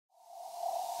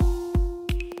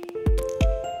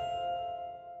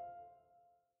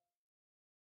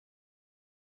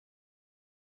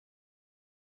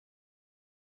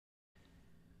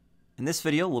In this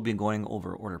video, we'll be going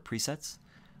over order presets.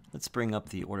 Let's bring up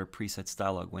the order presets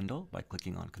dialog window by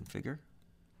clicking on Configure,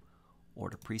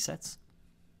 Order Presets.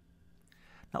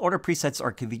 Now, order presets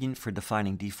are convenient for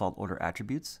defining default order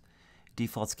attributes.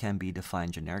 Defaults can be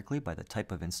defined generically by the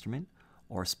type of instrument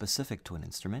or specific to an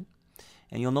instrument.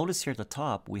 And you'll notice here at the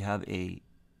top, we have a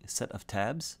set of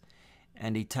tabs,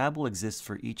 and a tab will exist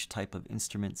for each type of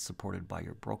instrument supported by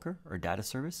your broker or data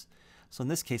service. So in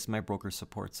this case, my broker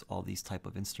supports all these type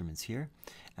of instruments here,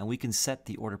 and we can set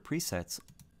the order presets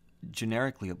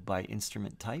generically by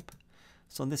instrument type.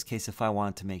 So in this case, if I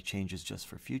wanted to make changes just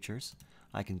for futures,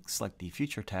 I can select the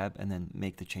future tab and then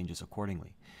make the changes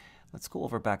accordingly. Let's go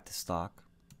over back to stock.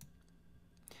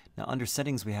 Now under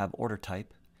settings, we have order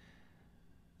type.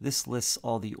 This lists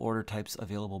all the order types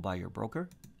available by your broker.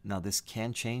 Now this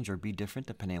can change or be different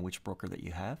depending on which broker that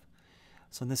you have.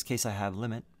 So in this case, I have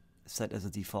limit set as a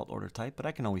default order type, but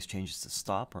I can always change this to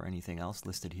stop or anything else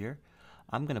listed here.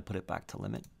 I'm going to put it back to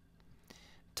limit.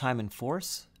 Time and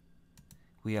force,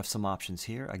 we have some options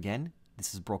here. Again,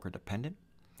 this is broker dependent.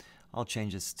 I'll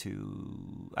change this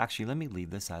to, actually let me leave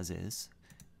this as is,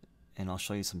 and I'll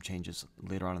show you some changes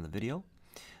later on in the video.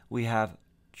 We have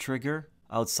trigger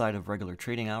outside of regular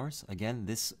trading hours. Again,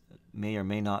 this may or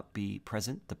may not be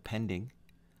present depending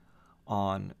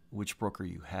on which broker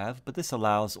you have, but this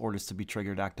allows orders to be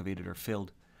triggered, activated, or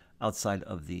filled outside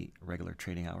of the regular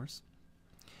trading hours.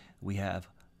 We have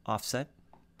offset,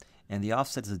 and the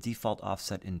offset is a default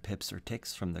offset in pips or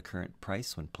ticks from the current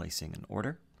price when placing an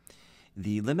order.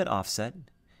 The limit offset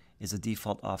is a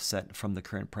default offset from the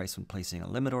current price when placing a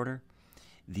limit order.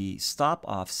 The stop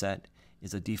offset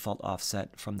is a default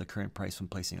offset from the current price when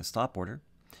placing a stop order.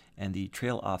 And the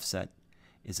trail offset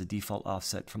is a default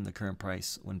offset from the current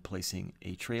price when placing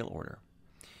a trail order.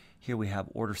 Here we have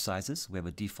order sizes. We have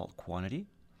a default quantity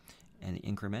and the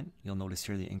increment. You'll notice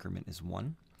here the increment is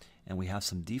 1. And we have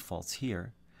some defaults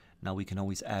here. Now we can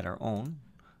always add our own.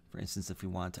 For instance, if we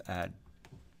wanted to add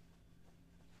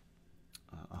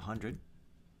 100,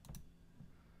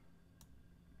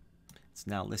 it's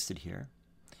now listed here.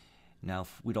 Now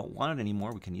if we don't want it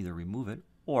anymore, we can either remove it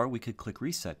or we could click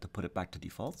reset to put it back to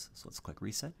defaults. So let's click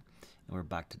reset and we're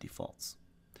back to defaults.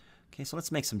 Okay, so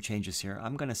let's make some changes here.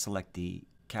 I'm going to select the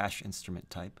cash instrument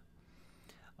type.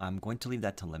 I'm going to leave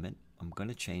that to limit. I'm going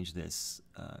to change this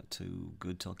to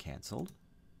good till canceled.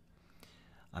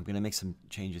 I'm going to make some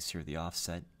changes here, the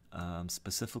offset,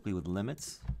 specifically with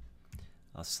limits.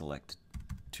 I'll select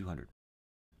 200.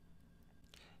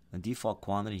 The default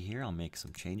quantity here, I'll make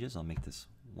some changes. I'll make this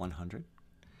 100.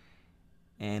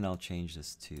 And I'll change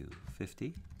this to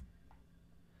 50.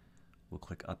 We'll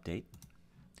click update.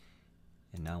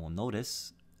 And now we'll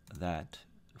notice that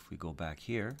if we go back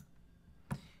here,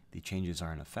 the changes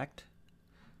are in effect.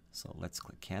 So let's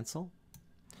click cancel.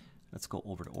 Let's go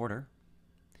over to order.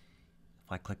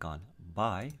 If I click on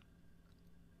buy,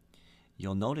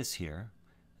 you'll notice here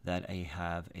that I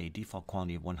have a default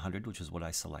quantity of 100, which is what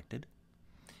I selected.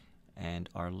 And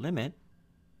our limit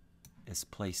is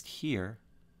placed here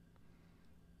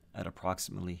at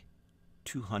approximately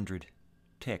 200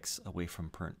 ticks away from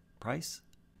current price.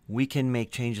 We can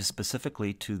make changes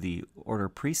specifically to the order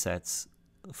presets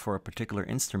for a particular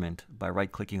instrument by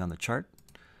right-clicking on the chart,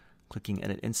 clicking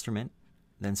Edit Instrument,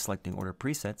 then selecting Order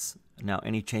Presets. Now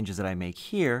any changes that I make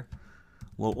here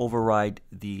will override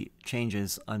the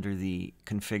changes under the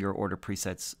Configure Order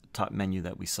Presets top menu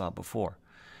that we saw before.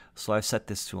 So I've set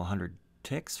this to 100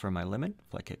 ticks for my limit.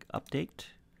 If I click Update,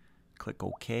 click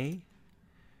OK,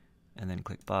 and then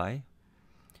click Buy,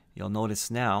 you'll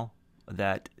notice now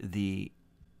that the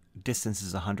distance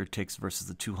is 100 ticks versus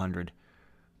the 200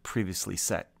 previously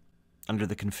set under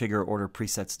the Configure Order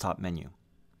Presets top menu.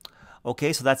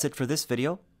 Okay, so that's it for this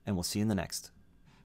video, and we'll see you in the next.